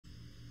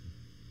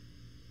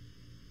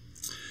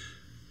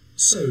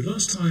So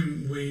last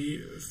time we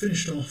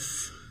finished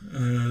off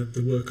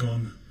the work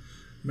on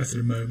method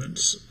of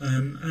moments,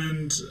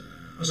 and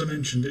as I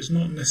mentioned, it's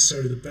not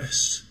necessarily the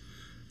best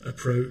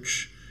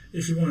approach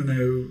if you want to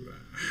know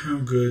how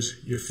good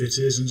your fit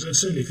is, and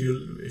certainly if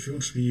you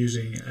want to be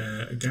using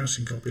a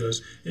Gaussian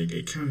copulas,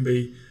 it can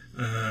be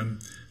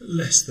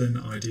less than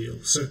ideal.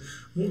 So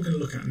what we're going to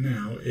look at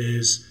now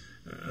is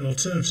an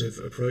alternative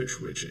approach,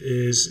 which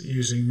is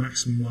using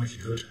maximum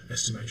likelihood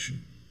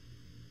estimation.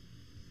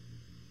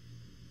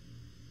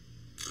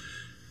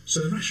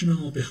 So the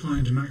rationale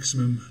behind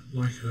maximum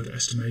likelihood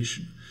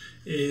estimation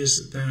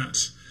is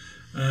that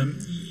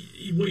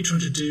what you're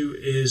trying to do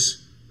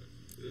is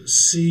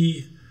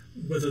see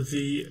whether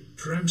the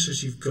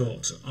parameters you've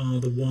got are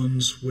the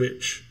ones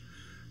which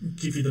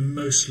give you the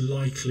most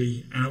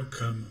likely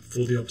outcome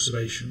for the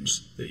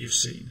observations that you've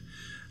seen.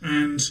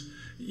 And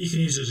you can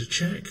use it as a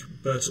check,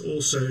 but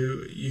also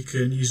you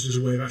can use it as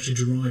a way of actually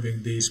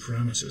deriving these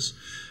parameters.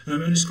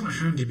 And it's quite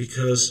handy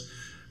because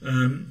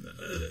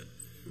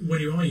when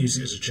you are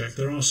using it as a check,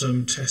 there are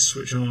some tests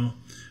which are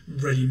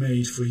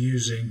ready-made for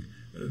using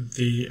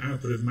the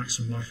output of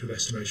maximum likelihood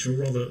estimation,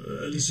 or rather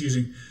at least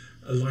using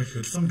a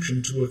likelihood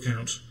function to work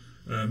out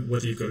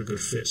whether you've got a good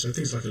fit. So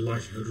things like a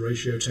likelihood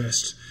ratio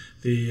test,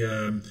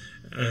 the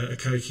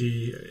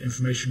Akaike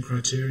information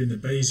criterion, the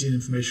Bayesian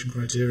information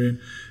criterion.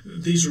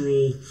 These are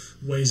all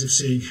ways of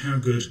seeing how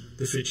good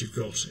the fit you've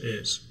got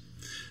is.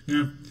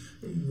 Now,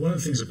 one of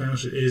the things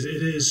about it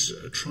is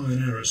trial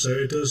and error, so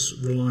it does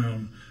rely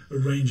on a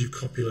range of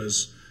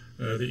copulas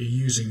that you're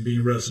using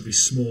being relatively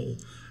small,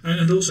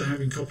 and also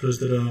having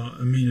copulas that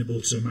are amenable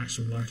to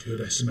maximum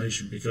likelihood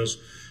estimation, because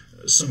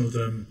some of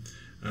them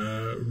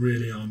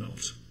really are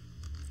not.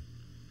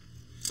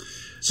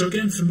 So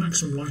again, for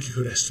maximum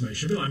likelihood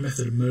estimation, a bit like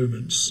method of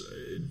moments,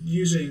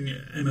 using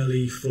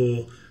MLE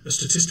for a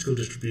statistical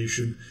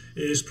distribution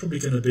is probably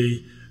going to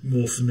be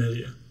more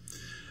familiar.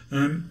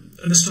 And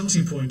the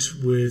starting point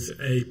with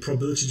a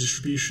probability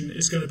distribution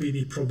is going to be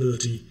the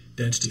probability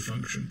density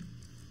function.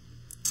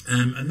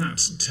 And that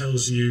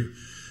tells you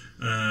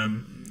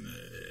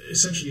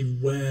essentially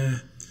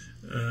where,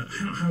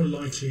 how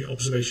likely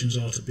observations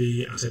are to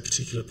be at a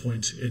particular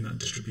point in that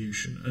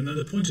distribution. And then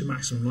the point of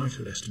maximum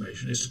likelihood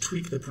estimation is to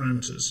tweak the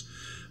parameters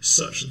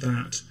such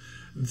that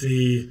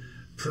the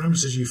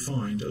parameters you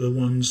find are the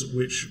ones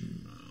which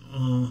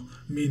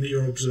mean that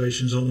your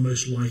observations are the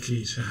most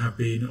likely to have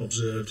been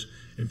observed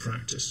in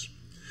practice.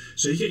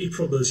 So you get your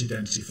probability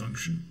density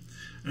function,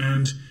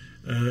 and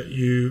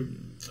you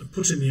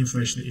put in the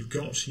information that you've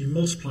got, you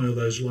multiply all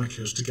those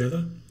likelihoods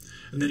together,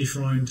 and then you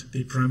find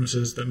the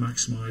parameters that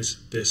maximise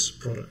this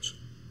product.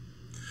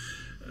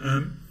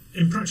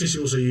 In practice,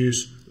 you also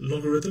use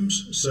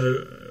logarithms,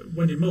 so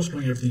when you're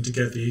multiplying everything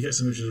together, you get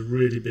something which is a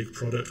really big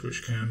product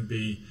which can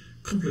be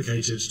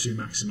complicated to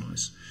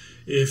maximise.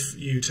 If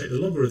you take the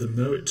logarithm,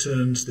 though, it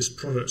turns this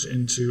product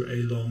into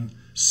a long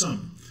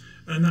sum,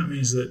 and that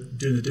means that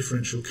doing the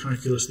differential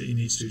calculus that you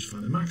need to do to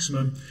find the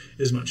maximum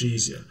is much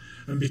easier.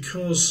 And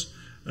because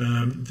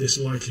this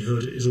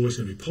likelihood is always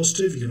going to be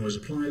positive, you can always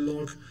apply a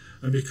log,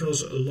 and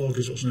because a log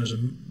is what's known as a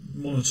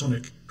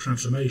monotonic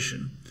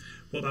transformation,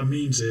 what that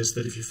means is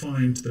that if you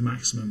find the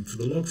maximum for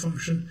the log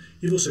function,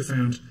 you've also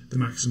found the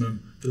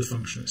maximum for the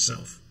function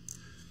itself.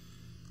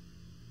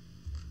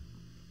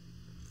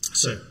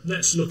 So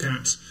let's look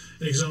at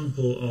an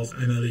example of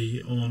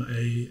MLE on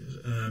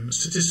a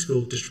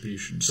statistical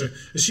distribution. So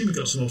assume we've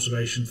got some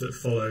observations that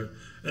follow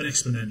an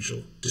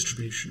exponential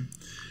distribution,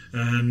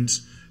 and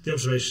the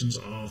observations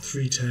are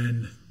 3,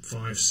 10,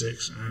 5,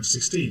 6 and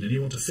 16, and you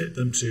want to fit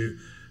them to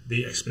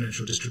the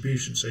exponential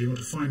distribution. So you want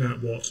to find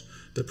out what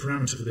the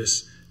parameter for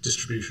this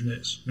distribution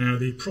is. Now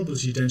the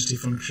probability density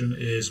function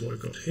is what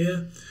we've got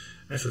here.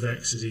 F of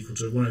x is equal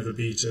to 1 over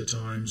beta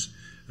times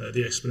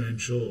the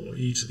exponential, or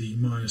e to the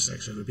minus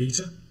x over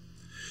beta.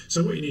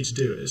 So what you need to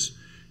do is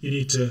you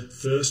need to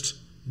first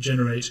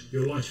generate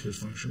your likelihood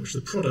function, which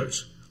is the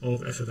product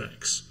of f of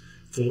x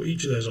for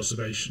each of those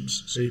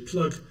observations. So you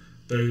plug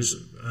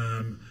those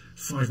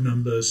 5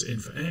 numbers in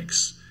for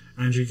x,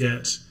 and you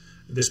get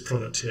this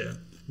product here.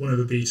 1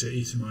 over beta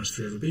e to the minus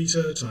 3 over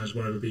beta times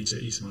 1 over beta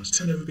e to the minus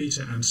 10 over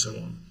beta, and so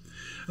on.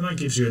 And that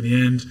gives you in the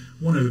end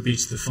 1 over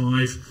beta to the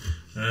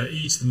 5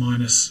 e to the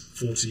minus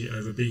 40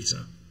 over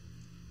beta.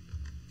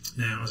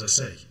 Now, as I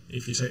say,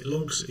 if you take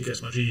logs, it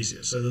gets much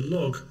easier. So the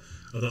log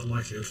of that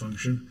likelihood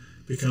function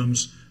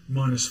becomes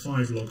minus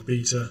 5 log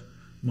beta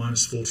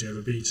minus 40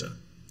 over beta.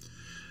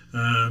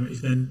 You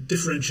can then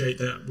differentiate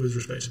that with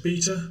respect to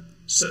beta,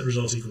 set the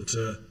result equal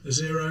to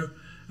 0,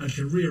 and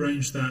you can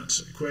rearrange that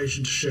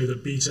equation to show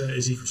that beta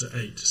is equal to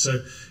 8.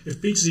 So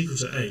if beta is equal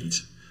to 8,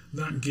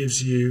 that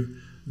gives you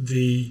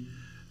the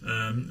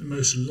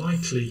most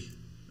likely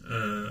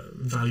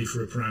value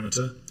for a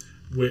parameter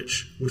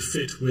which would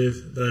fit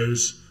with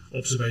those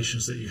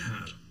observations that you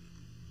had.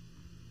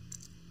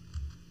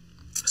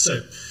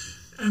 So,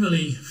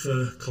 MLE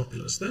for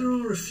copulas. There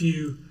are a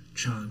few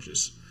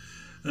challenges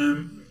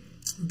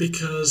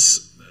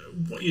because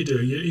what you're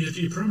doing,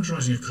 you're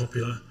parameterising a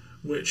copula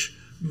which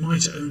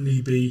might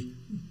only be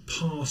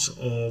part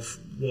of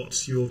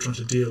what you're trying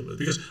to deal with,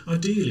 because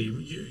ideally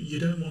you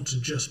don't want to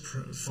just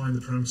find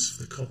the parameters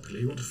for the copula.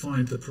 You want to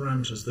find the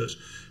parameters that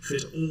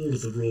fit all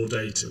of the raw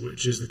data,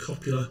 which is the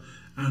copula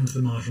and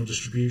the marginal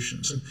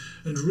distributions,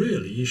 and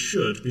really you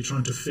should be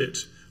trying to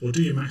fit or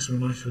do your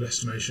maximum likelihood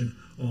estimation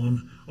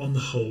on the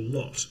whole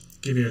lot,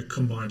 giving a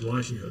combined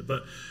likelihood.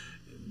 But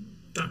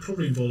that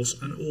probably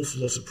involves an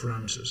awful lot of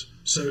parameters,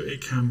 so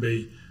it can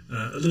be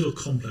a little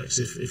complex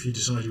if you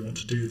decide you want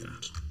to do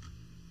that.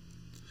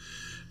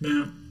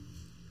 Now,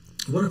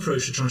 one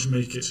approach to try to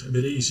make it a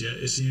bit easier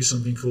is to use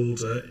something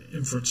called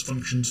inference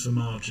functions for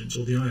margins,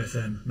 or the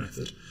IFM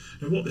method.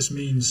 Now, what this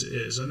means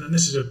is, and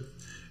this is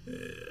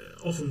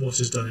often what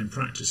is done in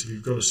practice if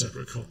you've got a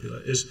separate copula,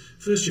 is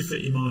first you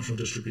fit your marginal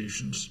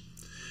distributions,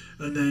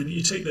 and then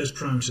you take those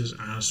parameters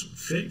as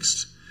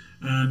fixed,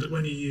 and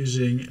when you're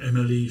using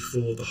MLE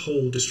for the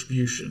whole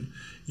distribution,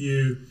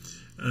 you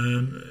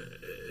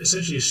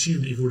essentially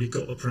assume that you've already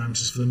got the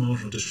parameters for the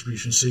marginal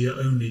distribution, so you're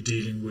only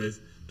dealing with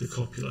the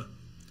copula.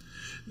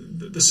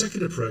 The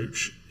second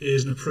approach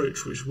is an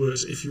approach which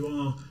works if you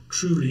are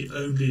truly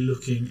only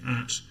looking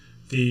at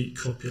the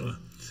copula.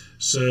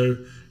 So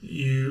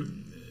you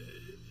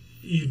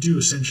do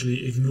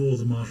essentially ignore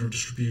the marginal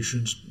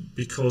distributions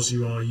because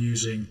you are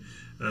using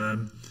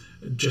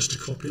just a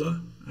copula,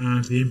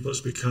 and the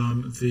inputs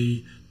become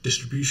the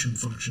distribution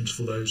functions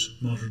for those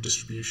marginal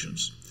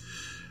distributions.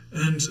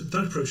 And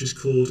that approach is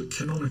called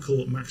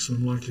canonical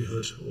maximum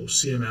likelihood, or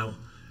CML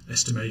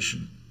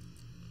estimation.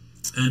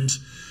 And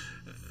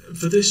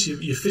for this,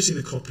 you're fitting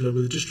the copula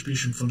with the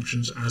distribution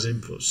functions as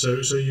inputs.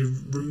 So you're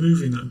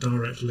removing that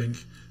direct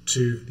link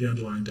to the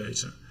underlying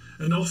data.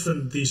 And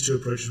often these two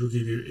approaches will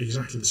give you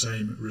exactly the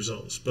same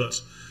results, but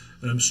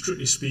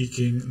strictly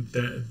speaking,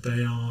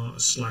 they are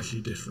slightly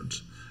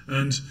different.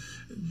 And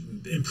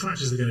in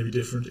practice, they're going to be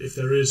different if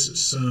there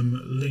is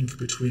some link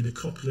between the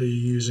copula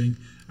you're using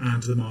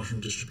and the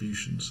marginal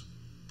distributions.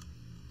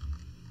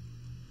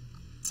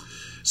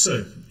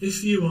 So,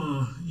 if you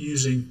are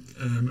using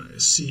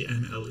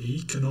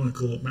CMLE,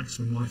 canonical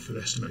maximum likelihood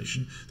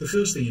estimation, the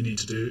first thing you need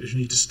to do is you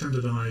need to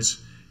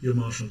standardise your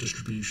marginal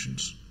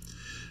distributions.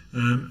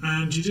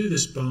 And you do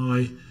this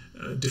by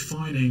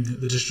defining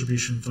the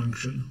distribution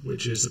function,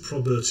 which is the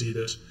probability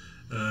that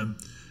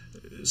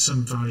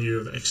some value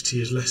of xt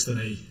is less than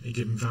a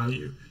given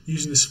value,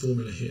 using this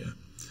formula here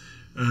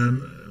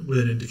with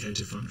an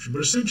indicator function.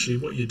 But essentially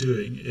what you're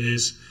doing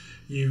is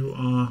you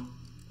are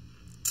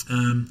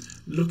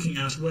looking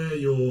at where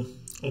your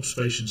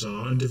observations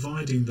are and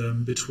dividing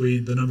them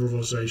between the number of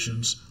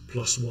observations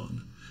plus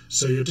 1.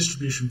 So your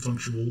distribution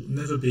function will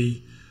never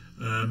be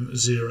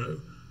 0,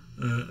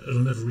 it'll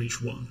never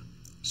reach 1.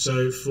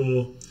 So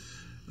for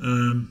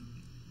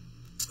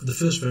the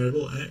first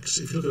variable, x,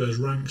 if you look at those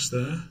ranks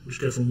there, which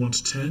go from 1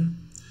 to 10,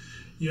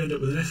 you end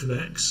up with an f of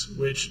x,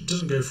 which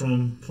doesn't go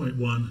from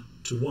 0.1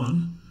 to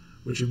 1,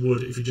 which it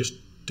would if you just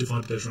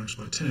divided those ranks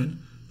by 10,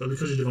 but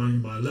because you're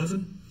dividing by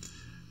 11,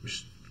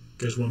 which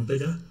goes one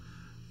bigger,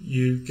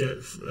 you get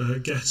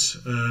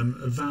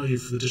a value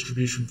for the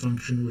distribution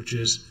function which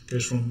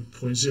goes from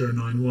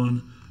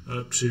 0.091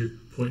 up to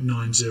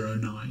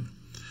 0.909.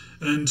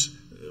 And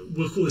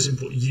we'll call this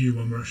input u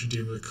when we're actually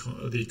dealing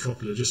with the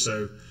copula, just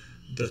so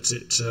that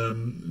it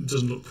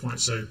doesn't look quite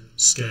so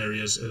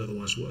scary as it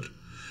otherwise would.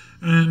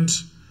 And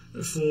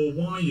for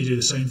y, you do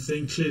the same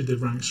thing. Clearly the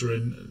ranks are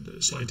in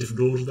a slightly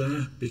different order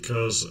there,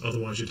 because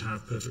otherwise you'd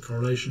have perfect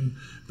correlation,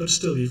 but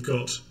still you've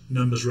got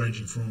numbers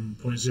ranging from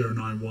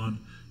 0.091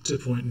 to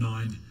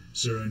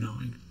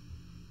 0.909.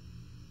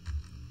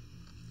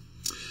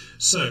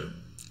 So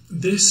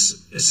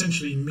this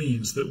essentially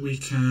means that we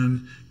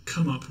can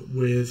come up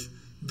with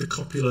the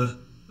copula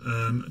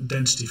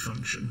density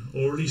function,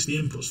 or at least the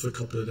inputs for the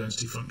copula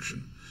density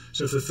function.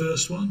 So for the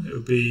first one, it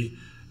would be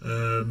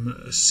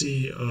a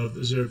C of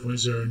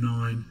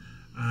 0.09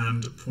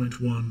 and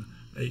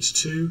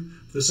 0.182.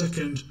 For the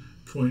second,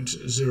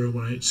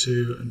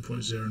 0.0182 and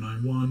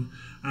 0.091,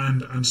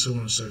 and so on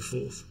and so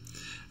forth.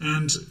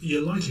 And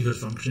your likelihood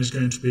function is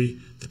going to be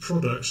the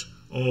product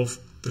of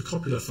the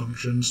copula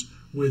functions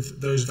with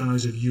those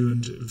values of u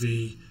and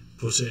v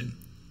put in.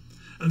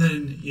 And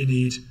then you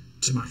need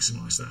to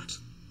maximise that.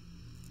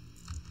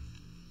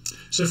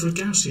 So for a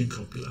Gaussian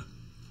copula,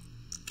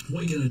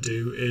 what you're going to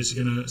do is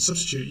you're going to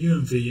substitute u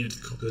and v into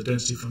the copula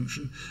density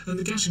function, and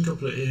the Gaussian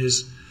copula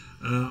is,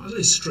 I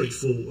say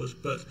straightforward,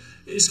 but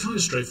it's kind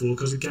of straightforward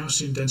because the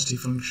Gaussian density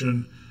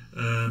function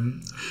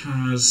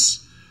has,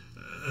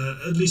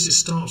 at least it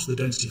starts with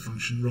the density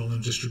function rather than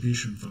a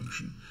distribution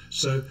function,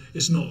 so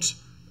it's not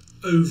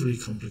overly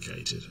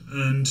complicated.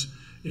 And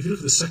if you look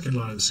at the second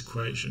line of this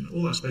equation,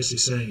 all that's basically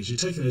saying is you're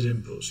taking those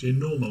inputs, you're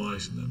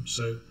normalising them,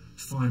 so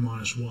phi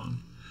minus 1,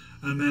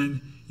 and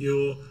then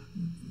you're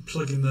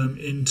plugging them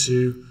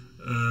into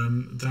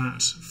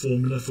that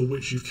formula for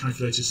which you've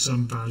calculated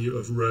some value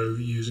of rho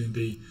using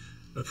the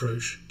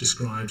approach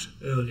described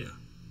earlier.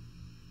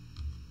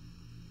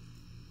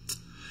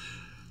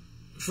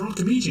 For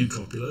Archimedean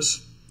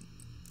copulas,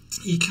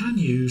 you can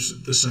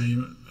use the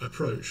same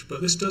approach,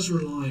 but this does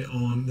rely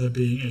on there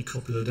being a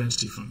copula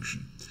density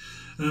function,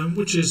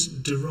 which is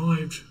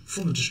derived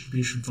from the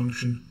distribution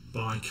function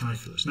by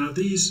calculus. Now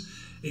these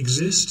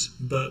exist,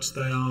 but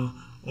they are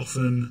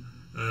often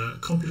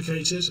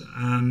complicated,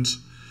 and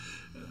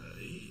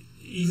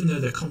even though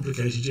they're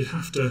complicated, you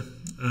have to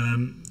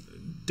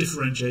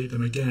differentiate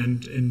them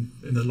again in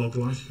the log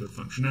likelihood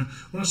function. Now,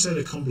 when I say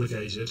they're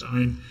complicated, I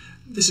mean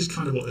this is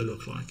kind of what they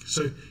look like.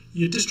 So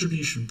your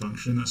distribution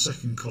function in that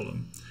second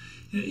column,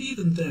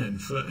 even then,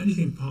 for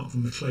anything apart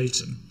from the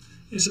Clayton,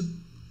 it's a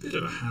bit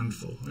of a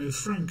handful. I mean, the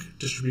Frank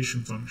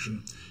distribution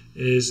function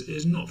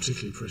is not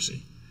particularly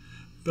pretty,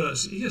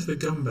 but you get the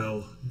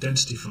Gumbel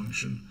density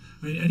function.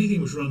 I mean,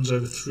 anything which runs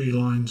over 3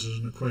 lines as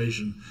an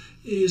equation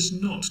is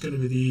not going to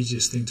be the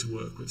easiest thing to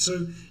work with.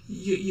 So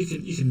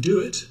you can do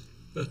it,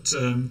 but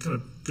kind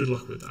of good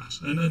luck with that.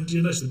 And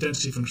you notice the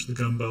density function of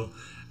the Gumbel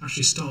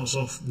actually starts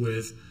off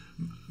with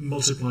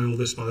multiply all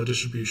this by the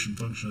distribution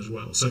function as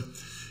well. So,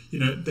 you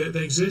know,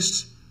 they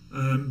exist,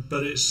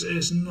 but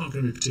it's not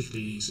going to be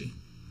particularly easy.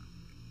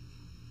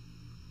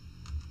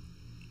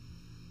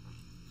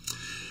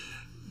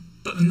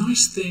 But the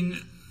nice thing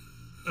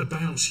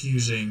about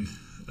using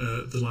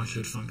the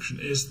likelihood function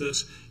is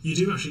that you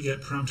do actually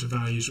get parameter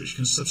values which you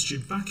can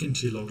substitute back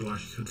into your log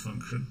likelihood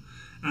function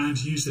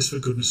and use this for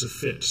goodness of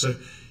fit. So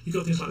you've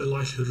got things like the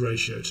likelihood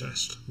ratio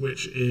test,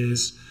 which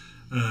is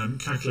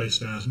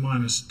calculated as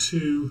minus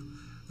 2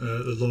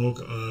 the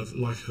log of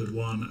likelihood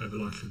 1 over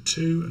likelihood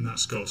 2, and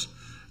that's got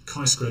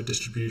chi-squared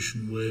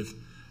distribution with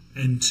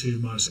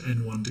n2 minus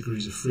n1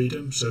 degrees of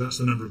freedom. So that's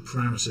the number of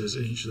parameters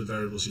in each of the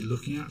variables you're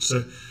looking at.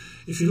 So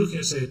if you're looking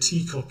at, say, a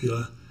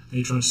t-copula and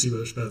you're trying to see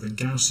whether it's better than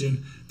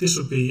Gaussian, this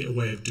would be a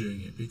way of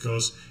doing it,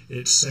 because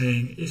it's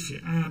saying if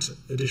you add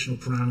additional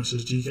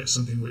parameters, do you get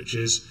something which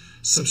is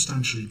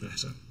substantially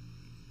better.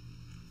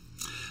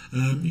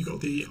 You've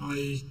got the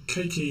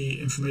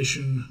Ikeki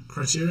information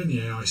criterion, the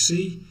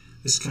AIC.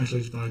 This is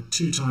calculated by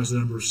 2 times the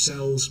number of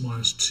cells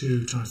minus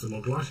 2 times the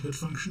log likelihood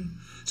function.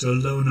 So a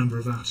lower number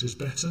of that is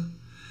better.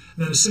 And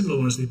then a similar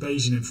one is the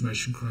Bayesian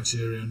information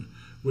criterion,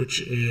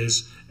 which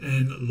is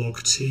n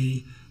log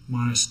t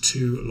minus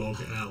 2 log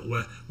L,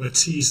 where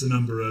t is the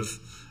number of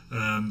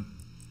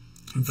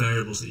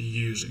variables that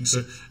you're using.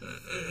 So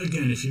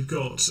again, if you've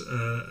got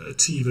a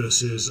t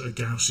versus a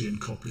Gaussian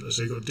copula,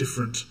 so you've got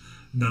different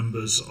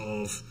numbers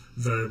of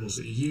variables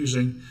that you're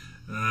using,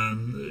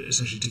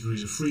 essentially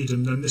degrees of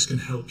freedom, then this can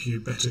help you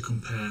better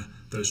compare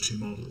those two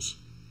models.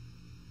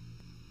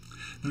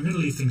 Now I'm going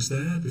to leave things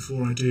there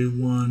before I do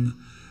one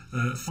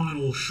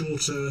final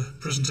shorter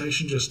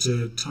presentation just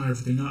to tie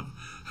everything up.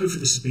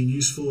 Hopefully this has been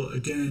useful.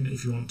 Again,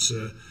 if you want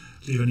to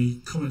leave any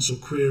comments or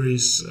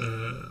queries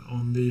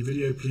on the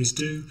video, please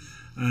do,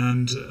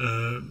 and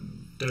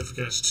don't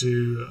forget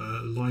to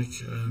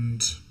like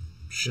and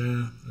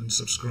share and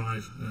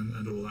subscribe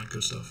and all that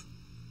good stuff.